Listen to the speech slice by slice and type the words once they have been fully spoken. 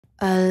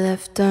I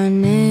left our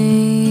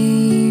names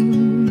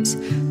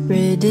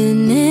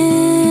written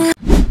in.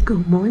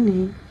 Good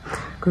morning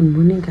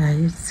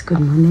guys. Good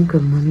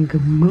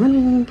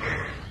morning.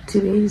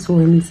 Today is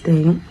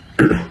Wednesday.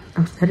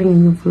 I'm starting a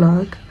new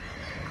vlog.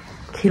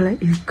 Kayla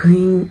is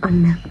going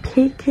on a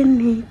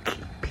picnic.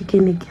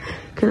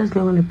 Kayla's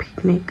going on a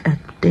picnic at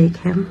day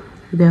camp.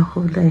 They're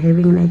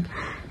having like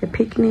a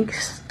picnic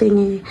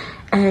thingy,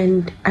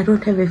 and I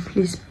don't have a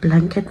fleece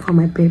blanket for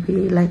my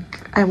baby. Like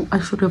I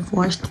should have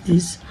washed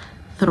this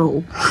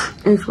throw,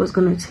 and she was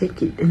gonna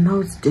take it, and now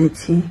it's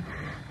dirty,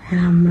 and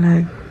I'm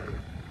like,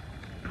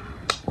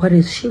 what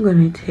is she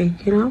gonna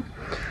take, you know?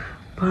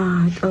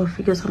 But I'll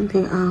figure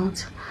something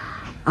out,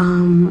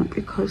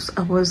 because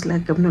I was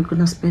like, I'm not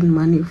gonna spend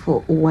money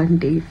for a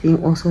one-day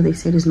thing. Also, they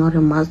said it's not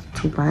a must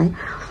to buy,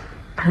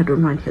 but I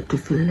don't want her to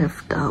feel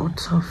left out,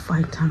 so I'll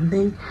find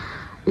something.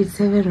 It's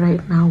 7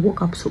 right now.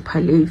 Woke up super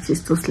late.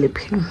 She's still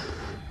sleeping.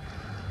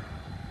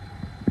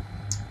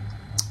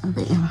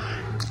 There,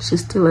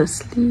 she's still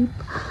asleep.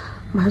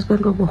 My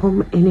husband will go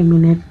home any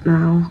minute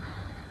now.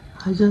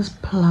 I just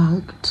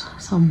plugged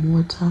some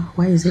water.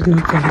 Why is it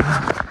not going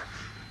on?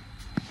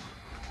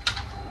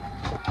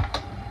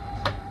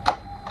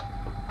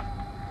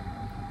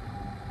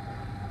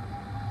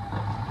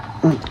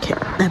 Okay,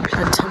 I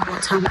plugged some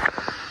water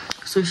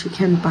so she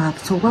can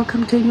bath. So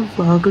welcome to a new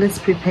vlog. Let's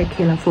prepare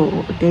Kayla for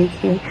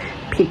daycare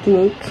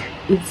picnic.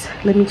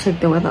 Let me check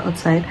the weather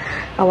outside.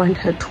 I want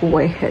her to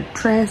wear her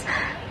dress.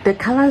 The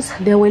colors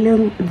they're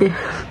wearing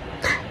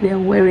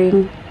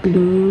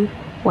blue,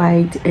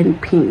 white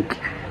and pink.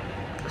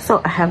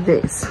 So I have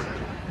this.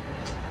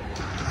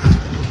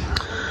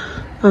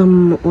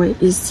 Where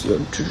is your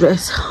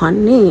dress,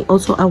 honey?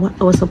 Also, I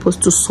was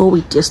supposed to sew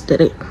it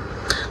yesterday.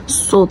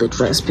 Sew the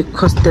dress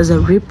because there's a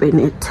rip in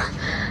it.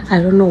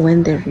 I don't know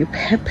when the rip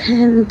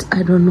happened.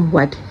 I don't know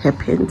what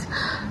happened.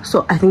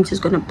 So I think she's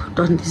gonna put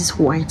on this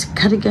white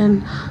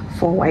cardigan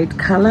for white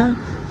color.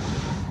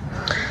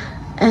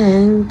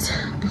 And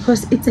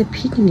because it's a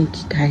picnic,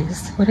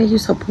 guys, what are you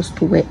supposed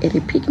to wear at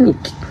a picnic?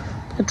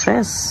 A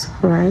dress,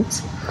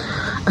 right?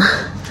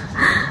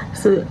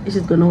 So she's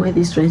gonna wear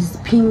this dress.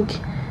 It's pink.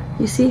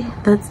 You see,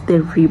 that's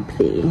the rib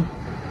there.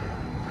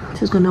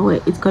 She's gonna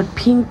wear, it's got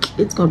pink,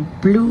 it's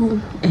got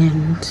blue,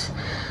 and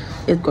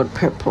it's got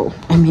purple.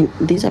 I mean,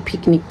 these are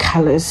picnic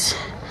colors,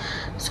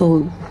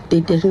 so they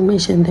didn't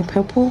mention the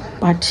purple,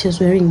 but she's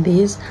wearing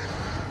these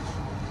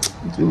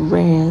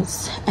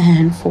reds.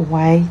 And for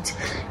white,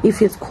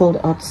 if it's cold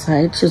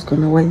outside, she's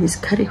gonna wear this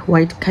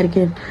white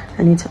cardigan.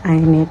 I need to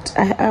iron it.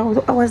 I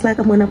was like,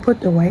 I'm gonna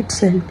put the white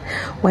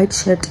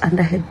shirt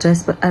under her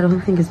dress, but I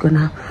don't think it's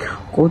gonna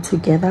go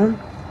together.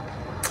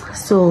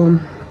 So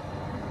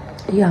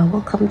yeah,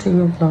 welcome to a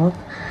new vlog.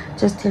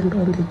 Just turned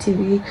on the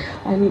TV.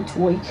 I need to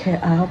wake her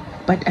up,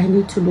 but I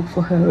need to look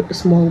for her a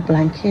small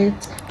blanket.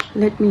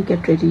 Let me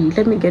get ready.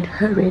 Let me get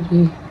her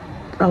ready.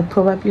 I'll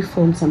probably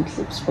film some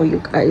clips for you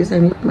guys. I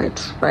need my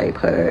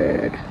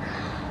tripod.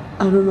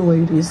 I don't know where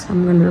it is.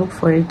 I'm gonna look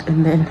for it,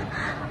 and then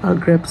I'll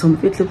grab some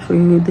clips for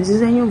you. This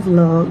is a new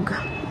vlog,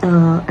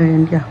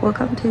 and yeah,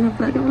 welcome to a new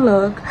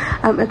vlog.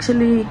 I'm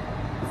actually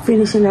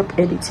finishing up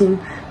editing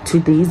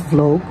today's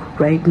vlog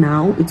right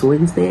now. It's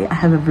Wednesday. I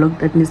have a vlog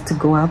that needs to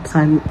go up, so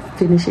I'm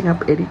finishing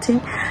up editing.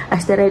 I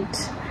started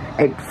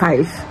at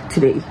 5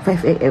 today,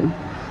 5 a.m.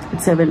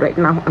 It's 7 right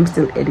now. I'm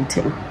still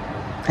editing.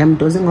 I'm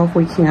dozing off,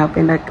 waking up,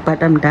 and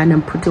but I'm done.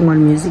 I'm putting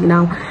on music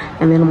now,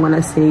 and then I'm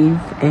gonna save.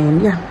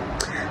 And yeah,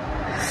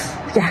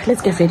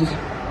 let's get ready.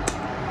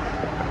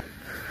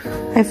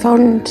 I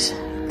found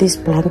this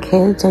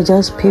blanket. I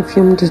just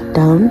perfumed it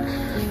down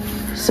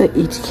so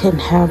it can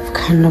have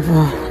kind of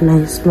a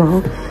nice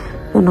smell.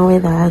 Don't know where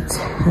that.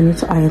 I need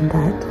to iron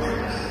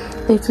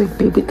that. Let's wake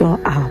baby girl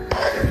up.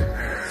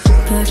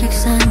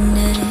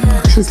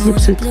 She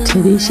sleeps with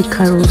Teddy. She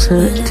cuddles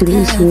her.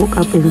 Today she woke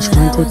up and she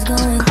wanted to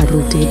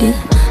cuddle Teddy.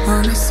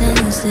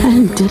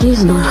 And Teddy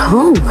is not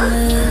home.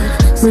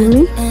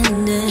 Mommy,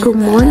 good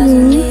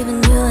morning.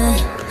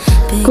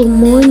 Good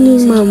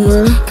morning,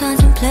 Mama.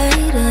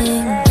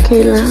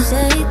 Kayla.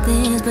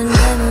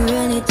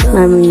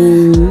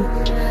 Mommy.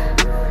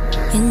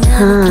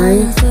 Hi.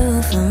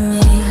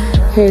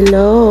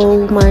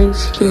 Hello, my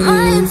skin.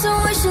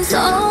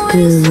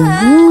 Good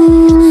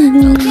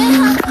morning.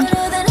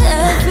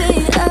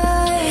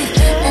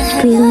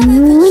 Good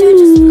morning.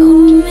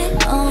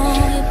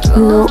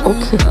 No,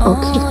 okay.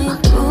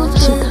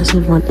 She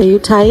doesn't want. Are you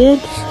tired?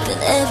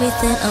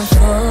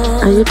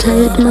 Are you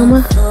tired,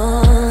 Mama?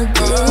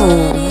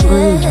 Oh,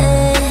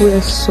 we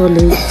are so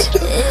late.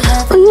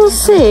 Are you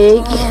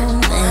sick?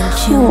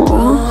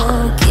 Oh,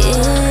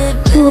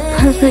 you're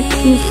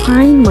perfectly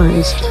fine,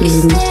 my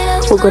skin.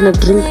 We're gonna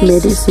drink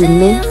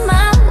medicine, eh?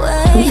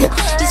 Yeah.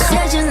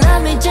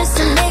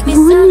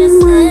 Morning,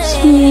 my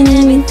skin.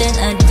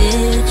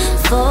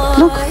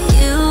 Look.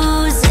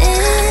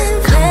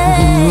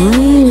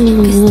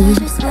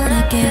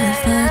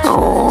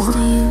 Oh,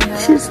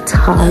 she's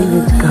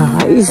tired,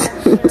 guys.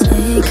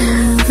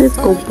 Let's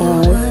go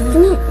bath.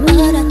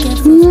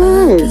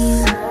 Yes.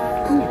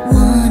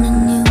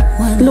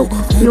 Look,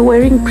 you're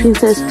wearing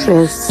princess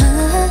dress.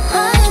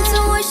 My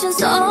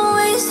intuition's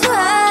always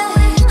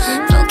right.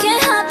 Broken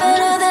heart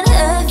better than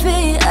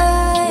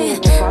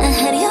FBI. I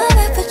had your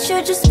back, but you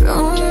just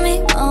proved me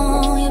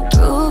wrong. You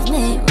proved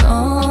me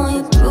wrong.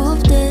 You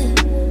proved it.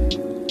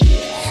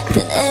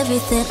 Then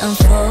everything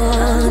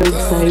unfolded.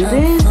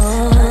 Excited?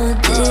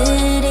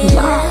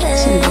 Yeah,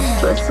 she loves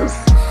dresses.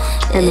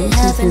 And then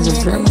she sees a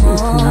dress is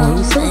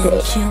nice.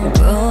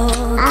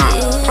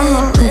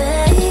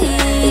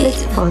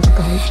 Let's pause,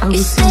 guys. I will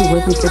see you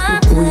when we get it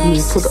when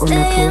we put on the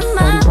close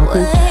down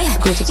button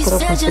because it's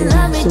got a person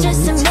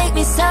just to make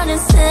me sound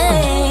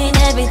insane.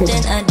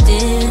 Everything I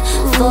did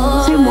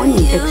for same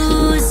morning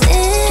actually.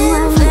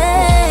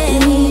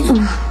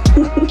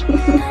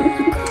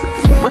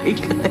 My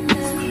guys.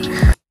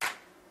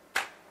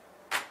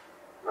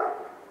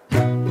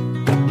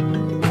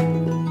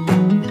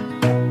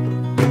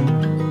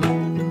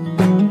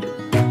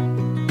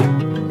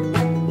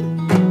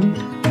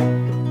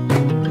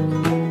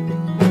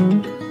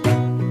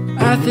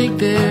 I think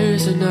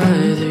there's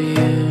another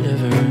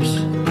universe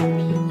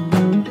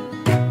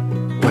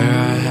where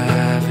I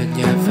haven't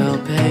yet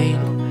felt pain,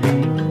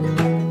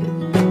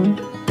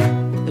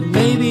 and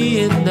maybe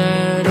in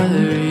that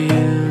other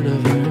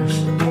universe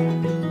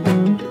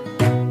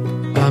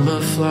I'm a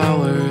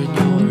flower and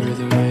you're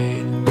the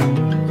rain.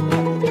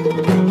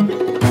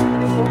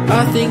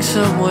 I think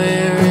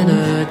somewhere in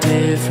a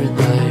different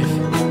life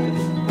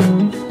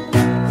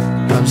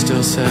I'm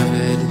still 7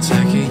 in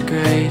 2nd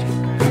grade,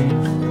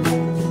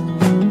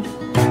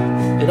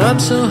 and I'm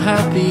so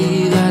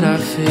happy that I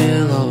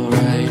feel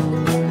alright,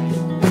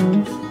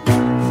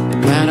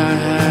 and that I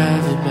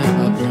haven't met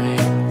my brain.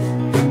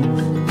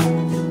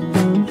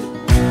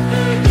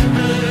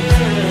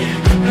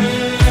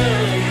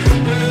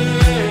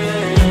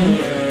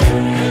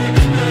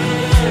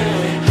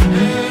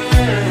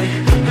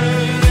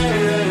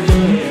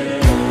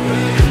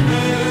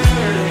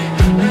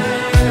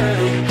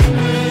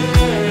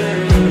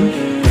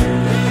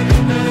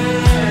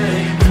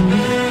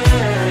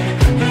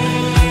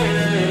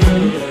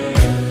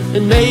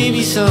 And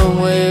maybe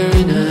somewhere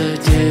in a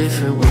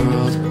different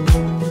world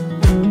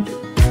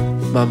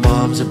my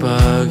mom's a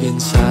bug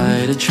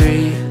inside a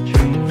tree.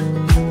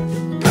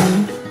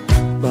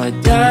 My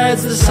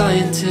dad's the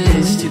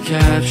scientist who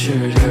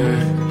captured her,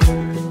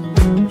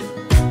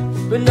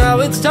 but now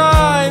it's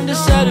time to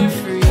set her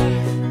free.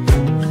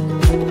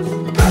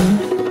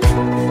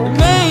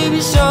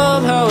 Maybe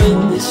somehow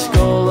in this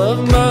skull of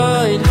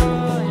mine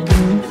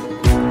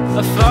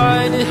I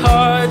find it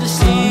hard to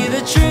see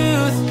the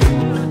truth,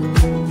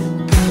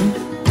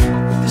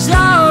 'cause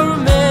I'll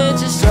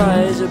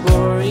romanticize a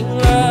boring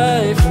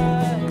life.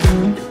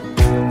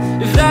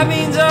 If that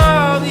means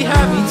I'll be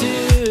happy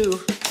too.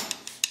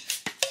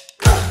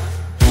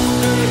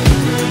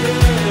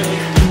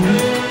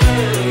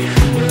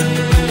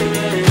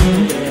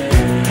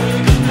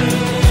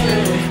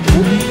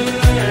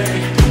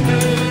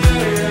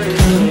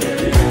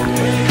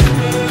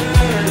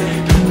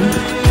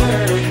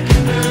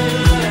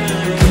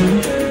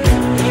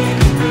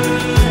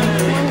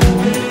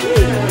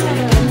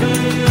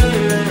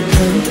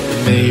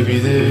 Maybe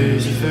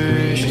there's a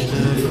version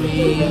of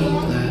me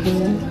left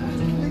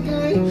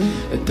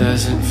that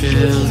doesn't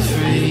feel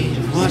afraid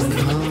of what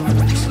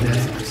comes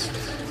next.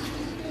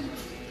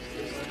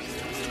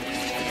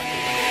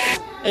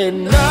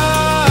 And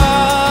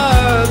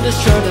I'm just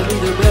trying to be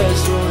the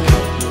best one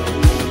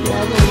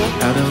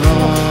out of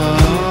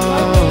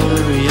all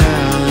the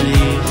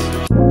realities.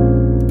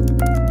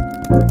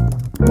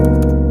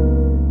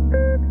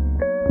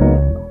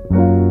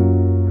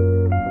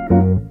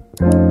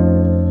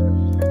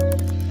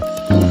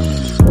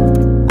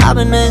 I've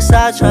been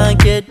inside trying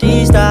to get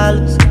these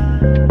dollars,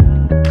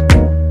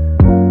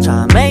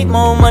 trying to make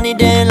more money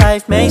than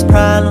life makes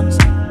problems.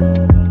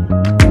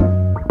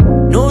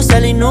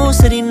 New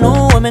city,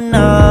 new women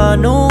now.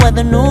 New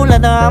weather, new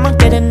leather, I'ma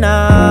get it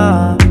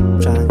now.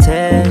 Trying to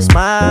test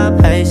my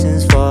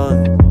patience for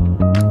it.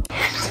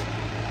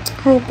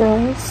 Hi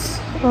guys.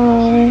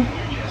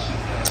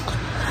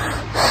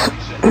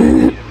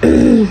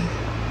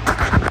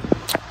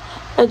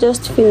 I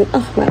just finished.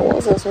 Oh, my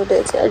walls are so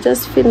dirty. I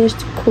just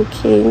finished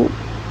cooking.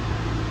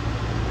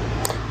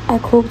 I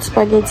cooked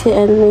spaghetti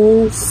and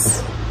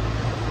meats,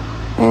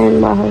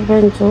 and my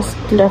husband just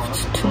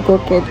left to go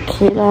get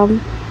Kilam.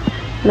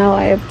 Now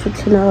I have to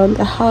clean around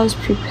the house,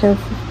 prepare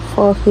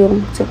for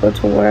him to go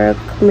to work,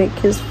 make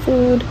his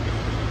food,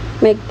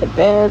 make the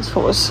beds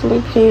for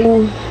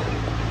sleeping,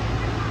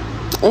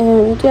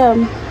 and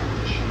yeah.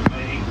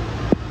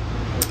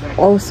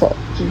 Also,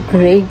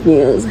 great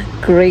news.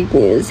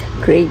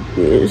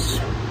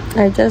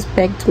 I just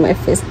backed my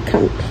first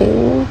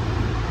campaign.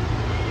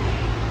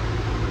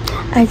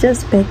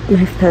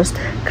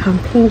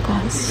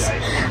 Guys,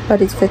 but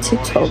it's for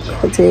TikTok.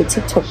 It's a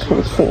TikTok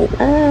campaign.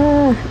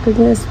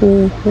 Goodness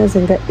me,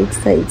 wasn't that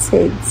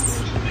excited?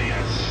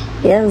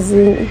 Yes,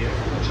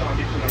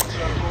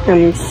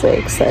 I'm so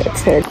excited.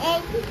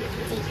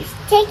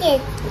 Take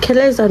it.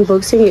 Kayla is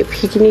unboxing a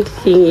picnic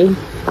thingy.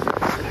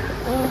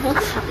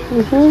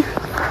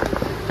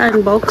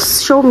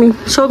 unbox. Show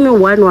me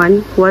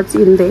one. What's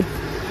in there?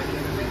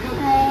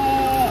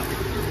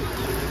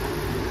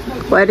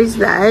 What is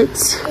that?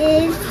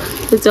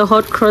 It's a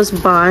hot cross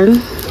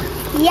bun.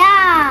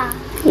 Yeah.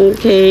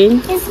 Okay.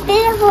 It's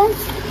beautiful.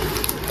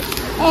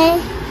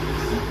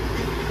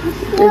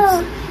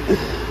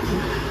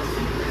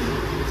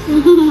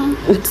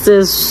 It's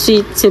a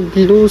sweet, a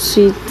blue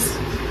sweet.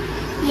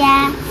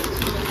 Yeah.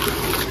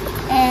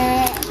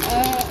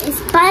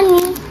 It's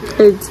funny.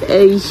 It's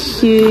a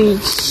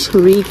huge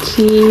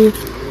Ricky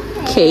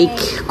cake,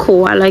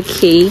 koala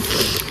cake.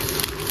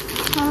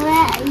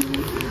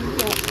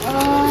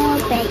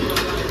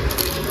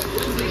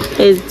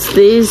 It's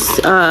this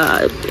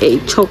a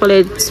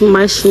chocolate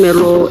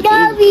marshmallow,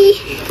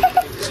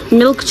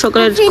 milk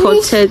chocolate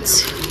coated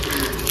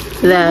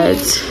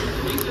that,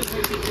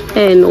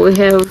 and we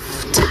have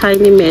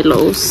tiny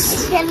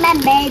mellows.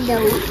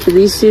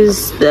 This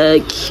is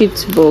the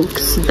kit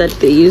box that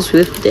they use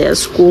with their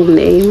school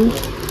name.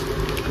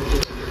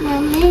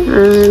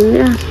 And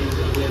yeah.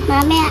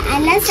 Mommy, I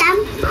love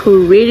some.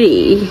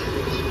 Pretty.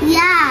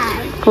 Yeah.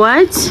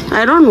 What?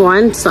 I don't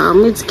want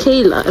some. It's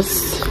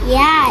Kayla's.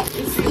 Yeah.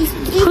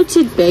 Put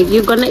it back.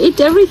 You're gonna eat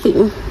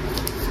everything.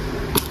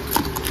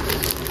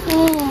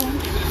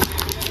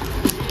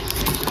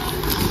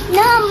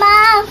 No,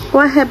 Mom.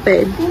 What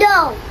happened?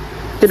 No.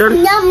 You don't.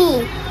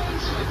 Yummy.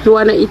 You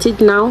wanna eat it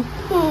now?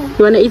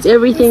 You wanna eat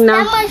everything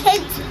now?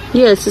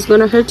 Yes, it's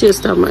gonna hurt your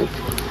stomach.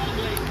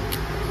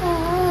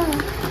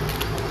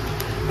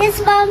 This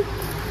one.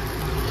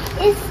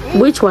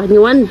 Which one?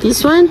 You want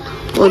this one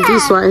or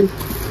this one?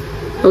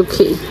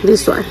 Okay,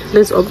 this one.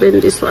 Let's open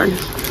this one.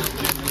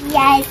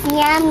 Yeah, it's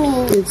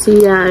yummy. It's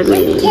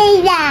yummy.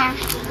 Kayla.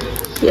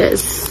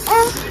 Yes.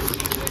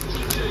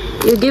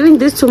 You're giving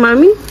this to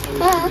mommy?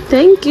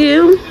 Thank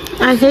you.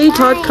 I hate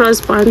hot cross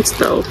buns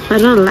though. I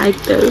don't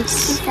like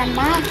those. It's a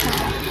marker.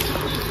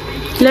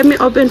 Let me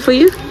open for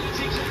you.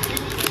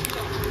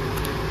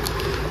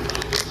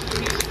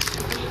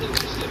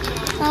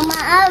 Mama,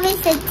 I always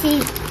said to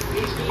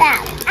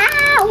that.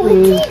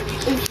 What's it?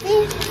 Is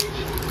this?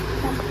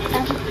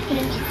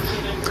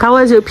 How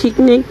was your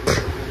picnic?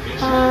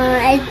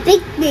 A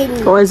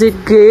picnic. Was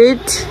it good?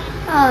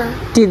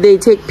 Did they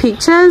take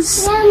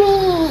pictures?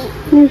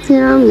 Yummy. It's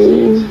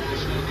yummy.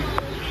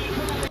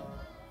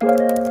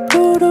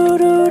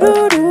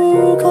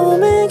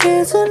 Come and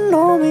get to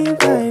know me,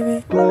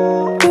 baby.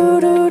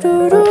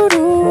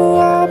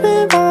 I've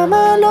been by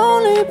my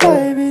lonely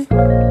baby.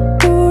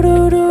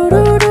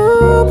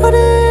 Put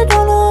it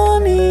down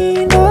on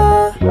me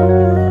now.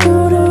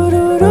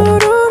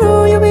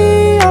 You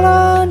be all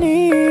I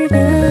need.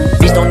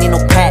 Bitch don't need no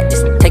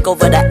practice. Take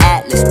over the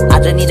atlas. I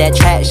just need that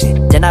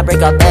traction. Then I break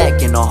her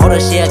back, you know. Hold her,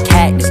 she a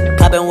cactus.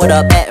 Clapping with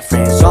her bad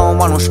friends. So I don't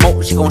want no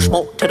smoke. She gon'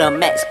 smoke to the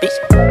max, bitch.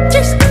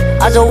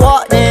 I just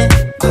walked in.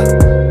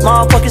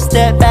 Motherfucker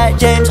step back,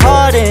 James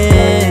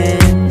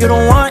Harden. You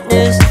don't want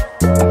this.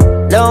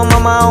 Little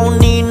mama, I don't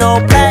need no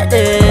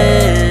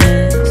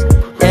practice.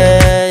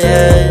 Yeah.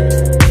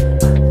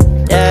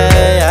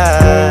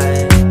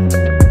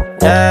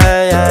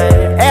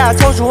 Hey, I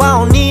told you I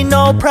don't need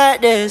no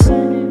practice.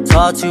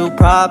 Talk to you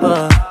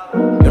proper.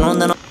 You don't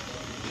know.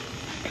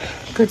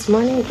 Good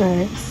morning,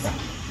 guys.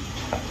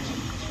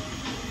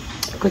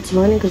 Good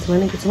morning.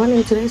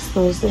 Today's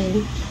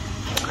Thursday.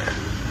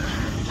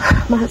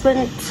 My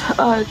husband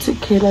took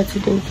Kayla to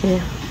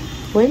daycare.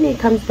 When he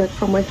comes back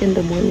from work in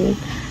the morning,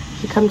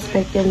 he comes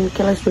back and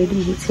Kayla's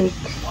ready. He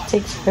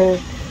takes her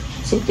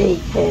to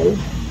daycare.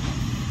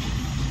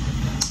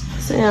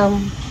 So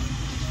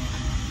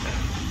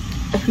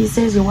he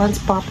says he wants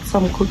pop, so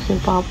I'm cooking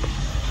pop.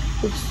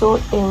 It's so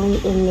early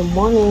in the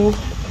morning.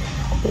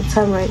 The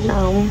time right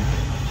now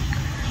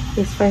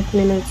is 5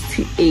 minutes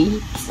to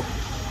 8.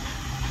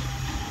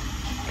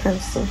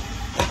 So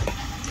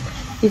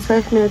it's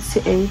 5 minutes to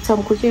 8. So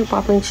I'm cooking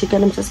pop and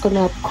chicken. I'm just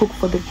gonna cook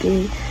for the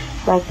day.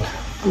 Like,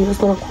 I'm just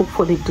gonna cook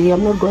for the day.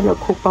 I'm not gonna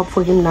cook pop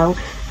for him now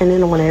and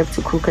then I'm gonna have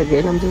to cook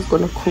again. I'm just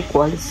gonna cook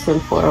once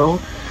and for all.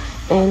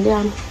 And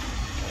yeah,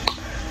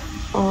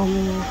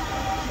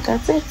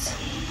 that's it.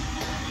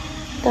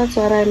 That's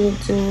what I'm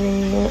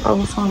doing.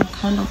 Also, I'm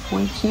kind of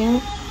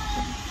working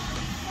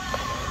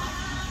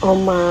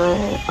on my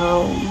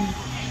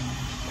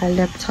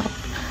laptop.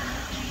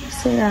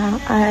 So yeah,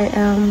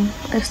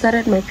 I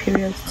started my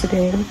periods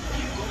today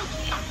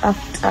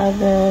after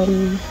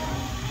the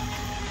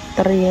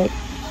 3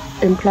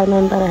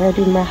 implant that I had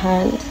in my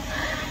hand.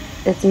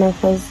 It's my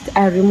first.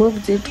 I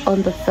removed it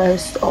on the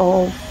 1st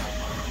of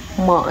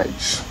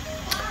March.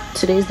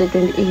 Today is the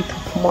 28th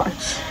of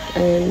March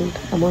and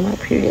I'm on my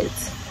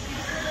periods.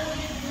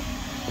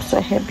 So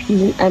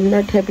happy. I'm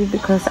not happy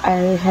because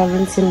I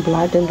haven't seen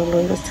blood in the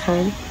longest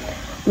time.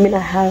 I mean, I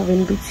have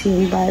in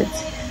between, but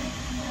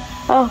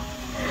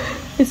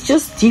it's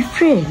just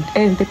different.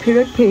 And the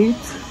period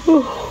pains,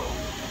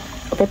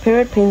 the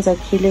period pains are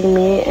killing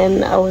me.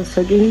 And I was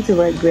talking to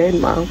my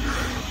grandma,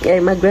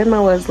 and my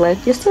grandma was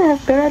like, you still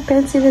have period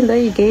pains even though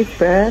you gave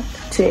birth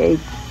to a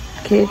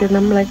kid? And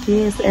I'm like,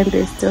 yes, and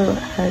they still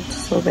hurt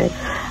so bad.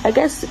 I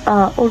guess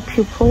old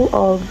people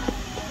or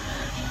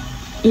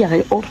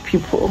yeah, old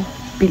people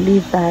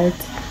believe that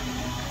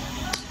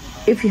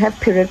if you have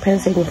period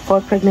pains and you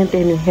fall pregnant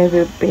and you have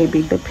a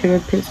baby, the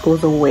period pains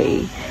goes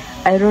away.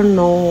 I don't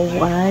know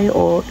why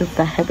or if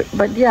that happened,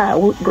 but yeah,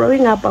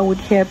 growing up I would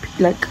hear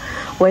like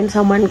when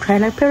someone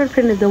cried like period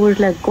pain, they would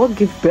like go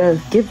give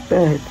birth.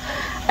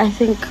 I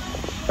think,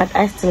 but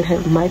I still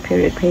have my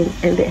period pains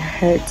and they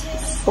hurt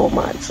so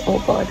much. Oh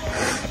god.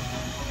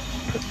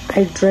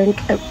 I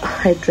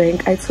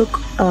took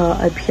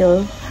a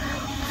pill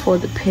for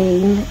the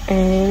pain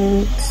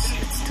and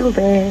it's still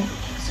there,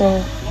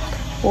 so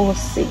we'll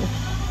see.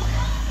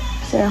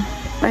 So yeah,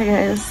 bye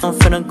guys. I'm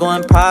finna go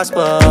and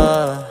prosper.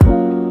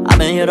 I've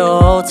been here the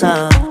whole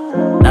time.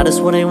 Now this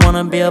what they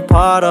wanna be a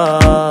part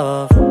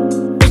of.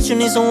 Bitch, you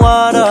need some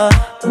water.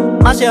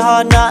 My shit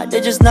hard knock, they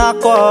just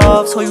knock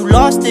off. So you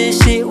lost this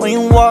shit when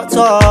you walked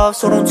off.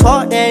 So don't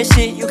talk that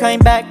shit, you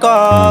can't back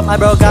off. My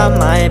bro got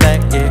my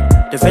back, yeah.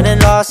 Defending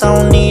loss, I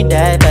don't need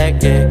that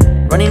back, yeah.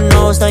 Running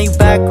nose, now you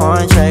back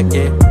on track,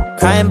 yeah.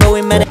 Crying, but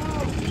we met it.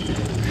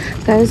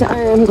 Guys, I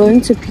am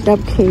going to pick up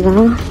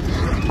Kayla.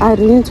 I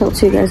didn't talk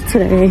to you guys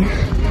today.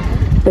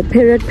 The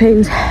period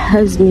pains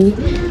has me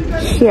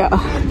here.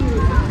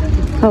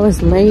 I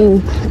was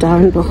laying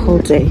down the whole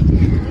day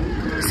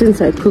since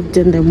I cooked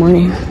in the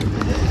morning.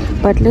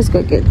 But let's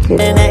go get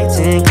Kayla.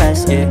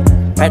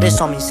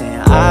 Practice on me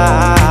saying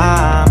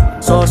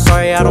I'm so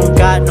sorry, I don't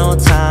got no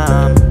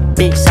time.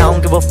 Bitch, I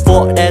don't give a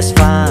fuck, that's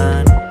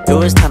fine. It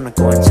was time to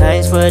go and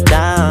change for a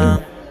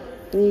dime.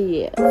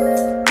 Yeah.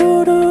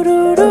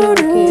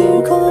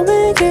 Come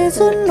and get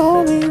to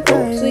know me,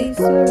 baby.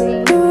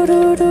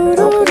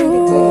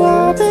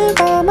 I've been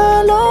by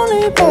my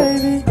lonely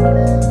baby.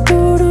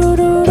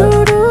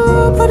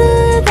 Put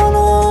it all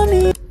on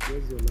me.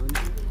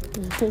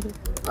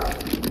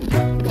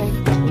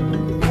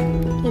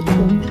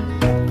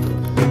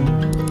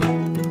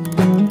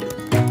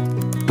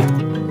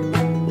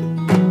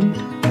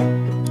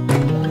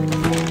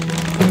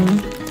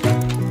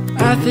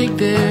 I think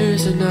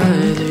there's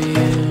another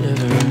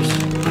universe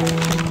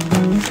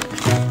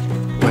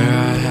where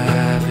I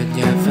haven't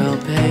yet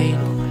felt pain.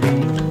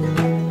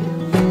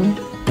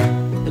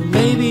 And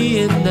maybe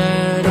in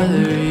that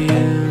other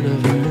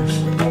universe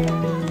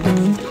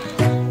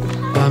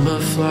I'm a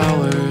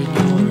flower and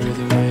you're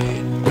the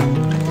rain.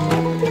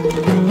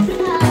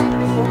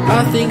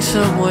 I think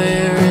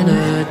somewhere in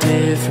a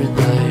different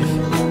life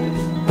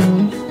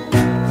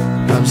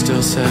I'm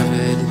still 7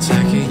 in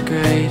 2nd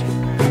grade.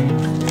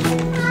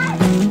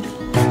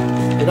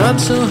 And I'm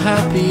so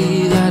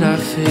happy that I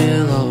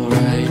feel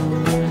alright,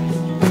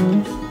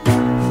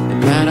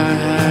 and that I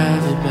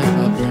haven't met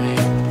my brain.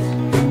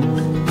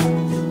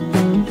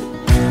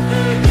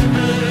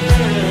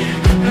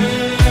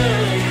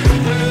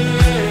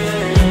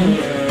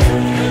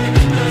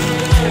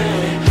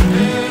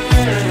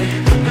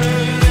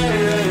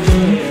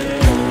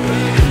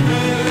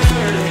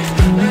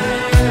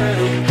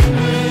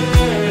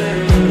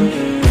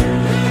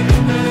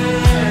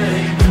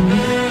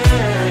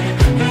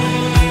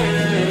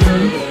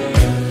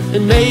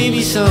 And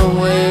maybe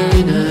somewhere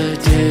in a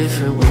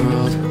different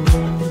world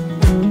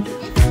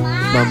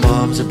my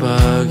mom's a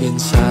bug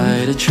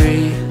inside a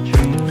tree.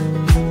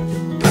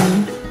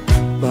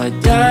 My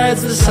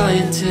dad's the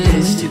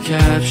scientist who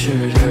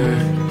captured her,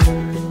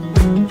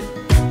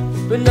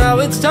 but now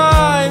it's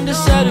time to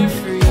set her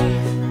free.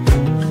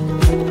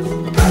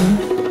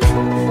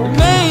 Or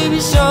maybe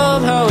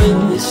somehow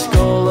in this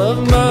skull of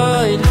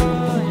mine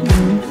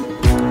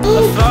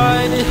I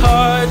find it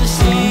hard to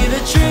see the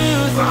truth.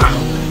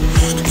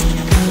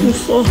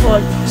 It's so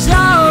hot. 'Cause I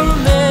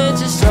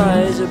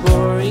romanticize a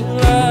boring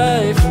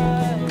life.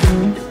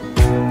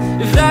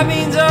 If that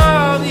means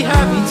I'll be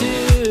happy too.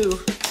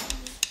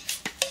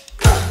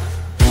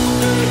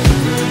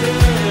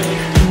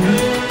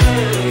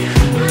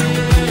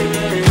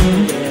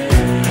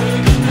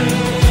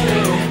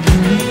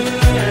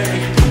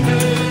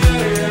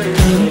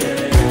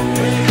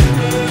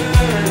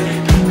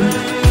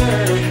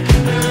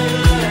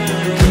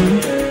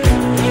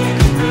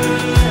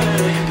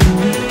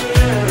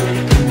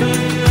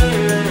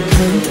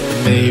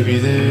 Maybe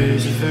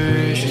there's a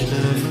version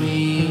of me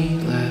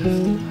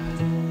left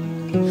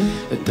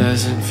that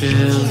doesn't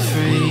feel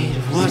afraid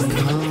of what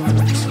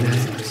comes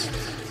next.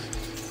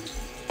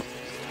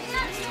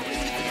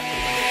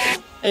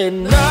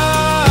 And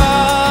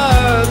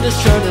I'm just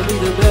trying to be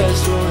the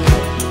best one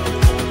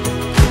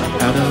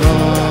out of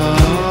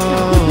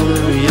all the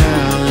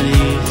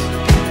realities.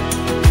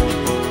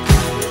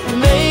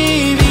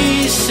 Maybe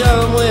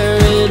somewhere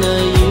in a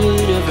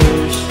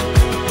universe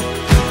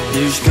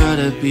there's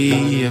gotta be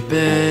a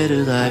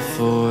better life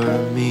for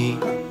me.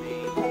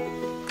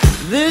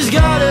 There's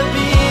gotta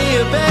be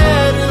a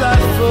better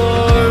life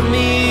for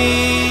me.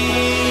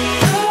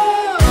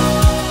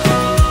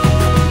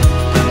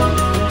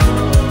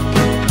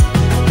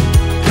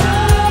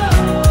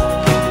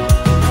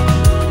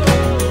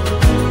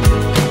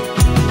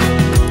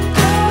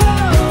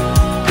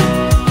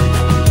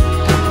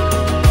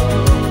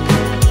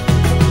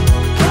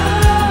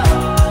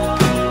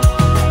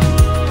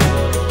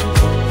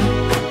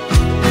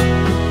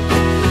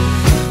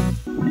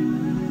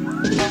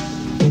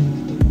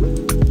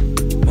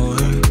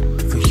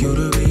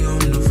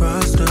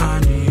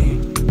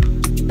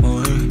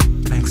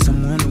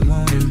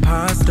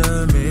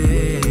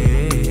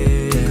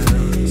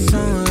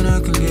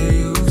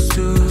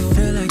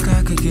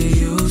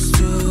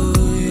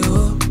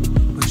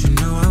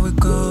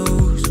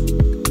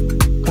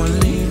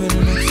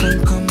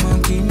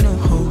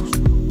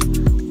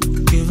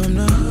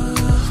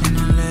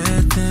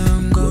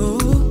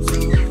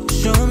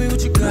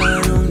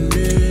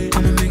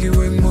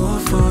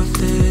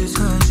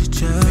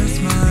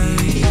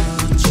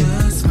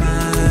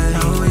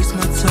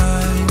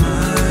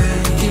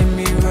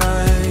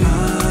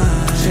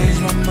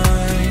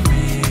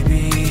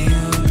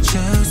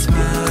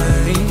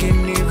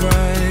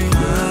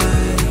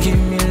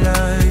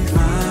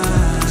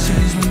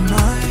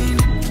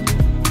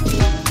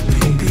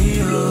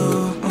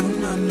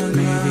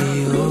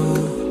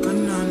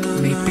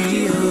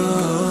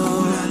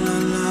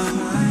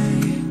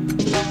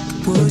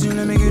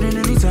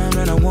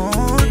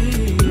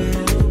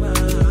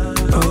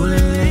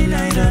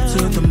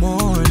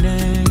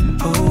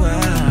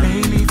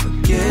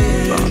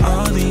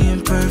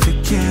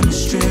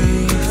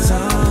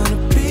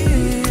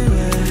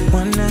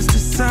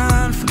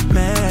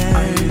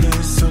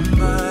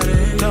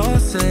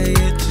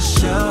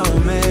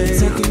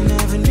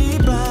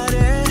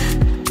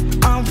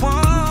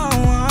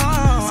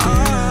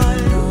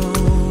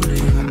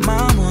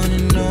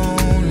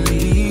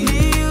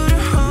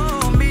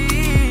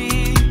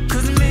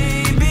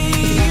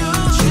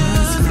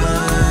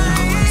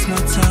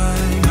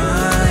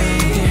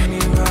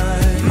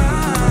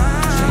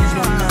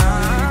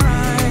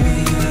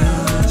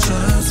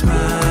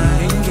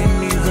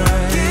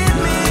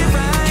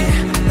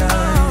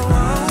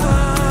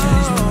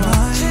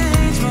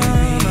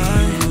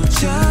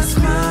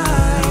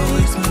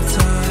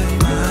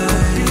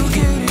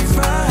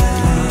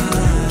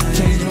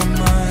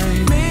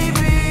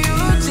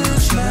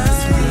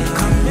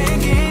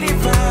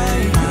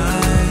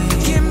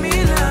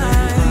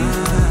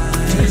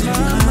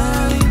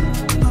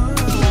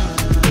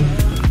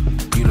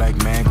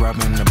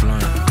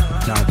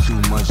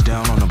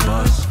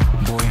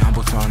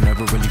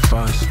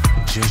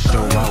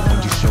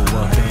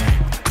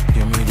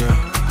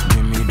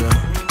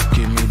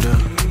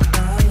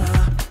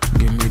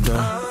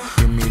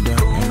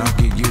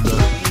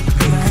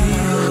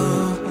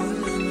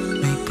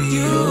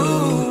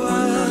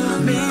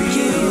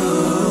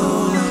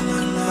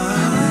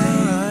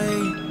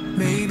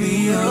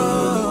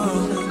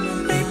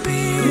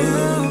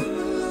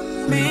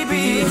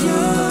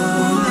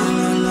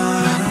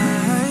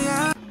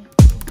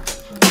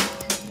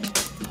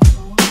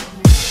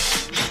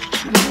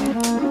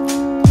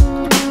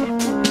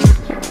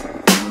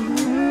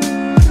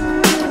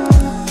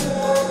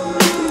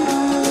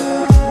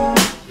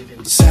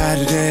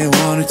 Saturday I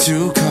wanted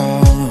to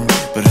call,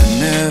 but I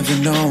never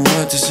know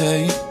what to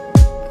say.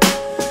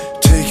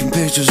 Taking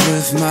pictures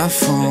with my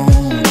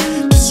phone,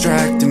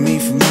 distracting me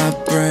from my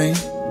brain.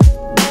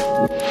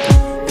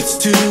 It's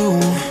 2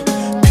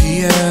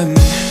 p.m.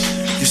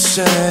 You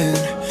said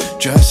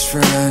just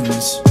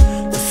friends.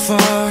 The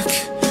fuck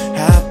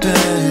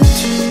happened?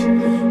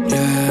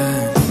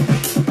 Yeah,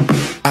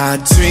 I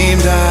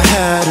dreamed I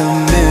had a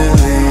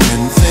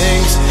million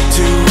things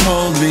to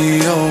hold me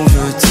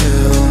over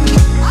till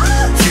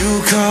you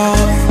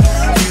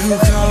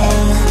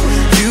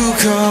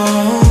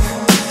call,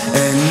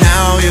 and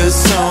now you're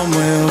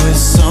somewhere with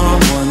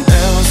someone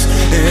else,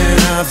 and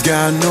I've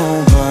got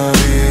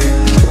nobody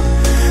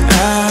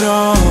at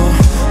all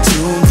to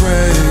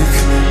break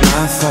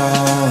my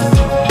fall.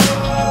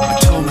 I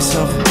told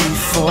myself it'd be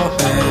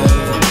forever.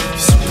 You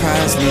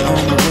surprised me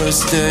on my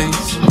worst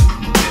days.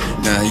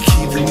 Now you're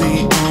keeping me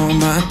on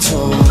my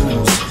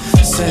toes,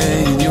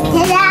 saying you're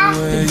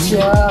away.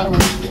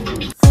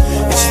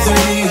 It's 3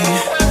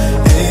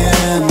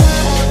 a.m.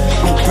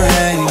 My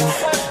brain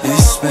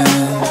is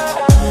spent.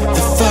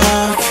 The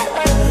fuck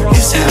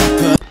is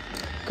happening?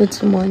 Good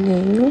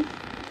morning.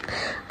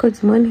 Good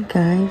morning,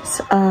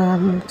 guys.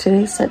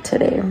 Today's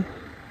Saturday.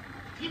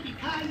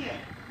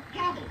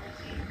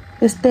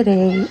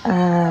 Yesterday,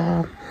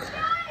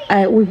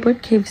 we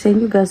bought KFC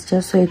and you guys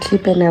just saw a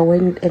clip, and I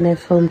went and I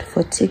filmed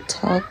for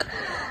TikTok.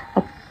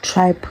 I'll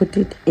try put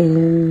it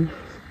in.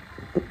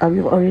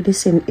 You've already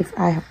seen if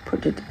I have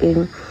put it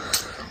in.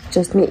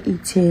 Just me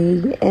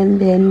eating, and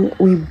then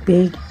we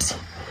baked.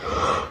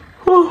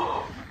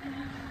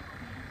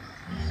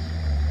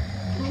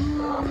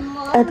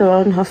 At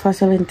around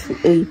 7:30 to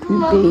 8, we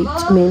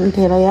baked main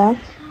yeah?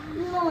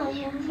 No,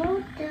 you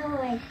won't do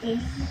like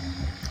this.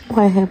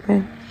 What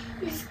happened?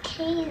 It's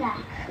Kayla.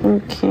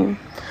 Okay.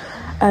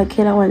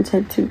 Kayla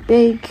wanted to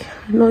bake.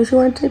 No, she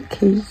wanted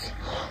cake.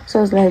 So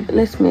I was like,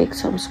 let's make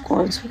some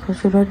scones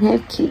because we don't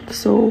have cake.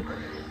 So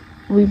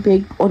we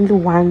baked only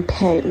 1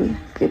 pan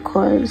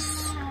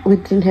because we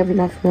didn't have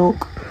enough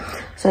milk.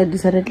 So I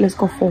decided let's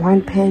go for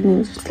 1 pan,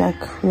 and just like,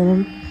 you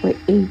know, we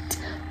ate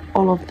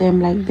all of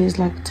them. Like there's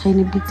like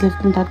tiny bits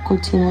left in that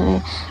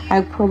container.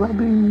 I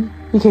probably,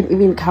 you can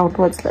even count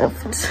what's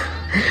left.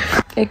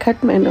 I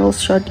cut my nails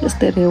short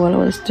yesterday while I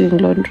was doing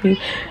laundry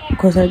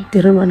because I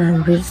didn't want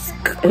to risk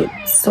it,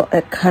 so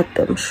I cut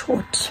them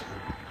short.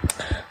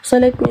 So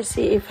let me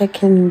see if I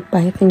can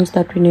buy things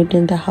that we need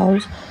in the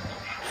house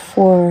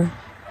for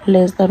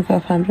less than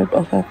 500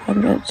 or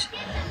 500.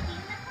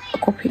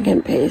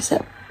 Picknpay.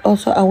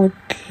 Also, I would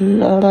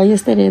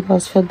yesterday it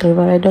was for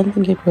delivery. I don't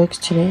think it works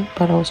today,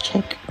 but I was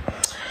checking.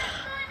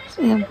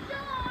 So yeah,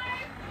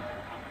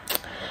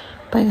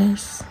 bye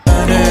guys.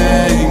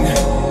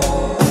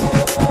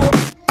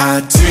 I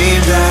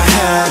dreamed I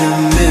had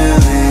a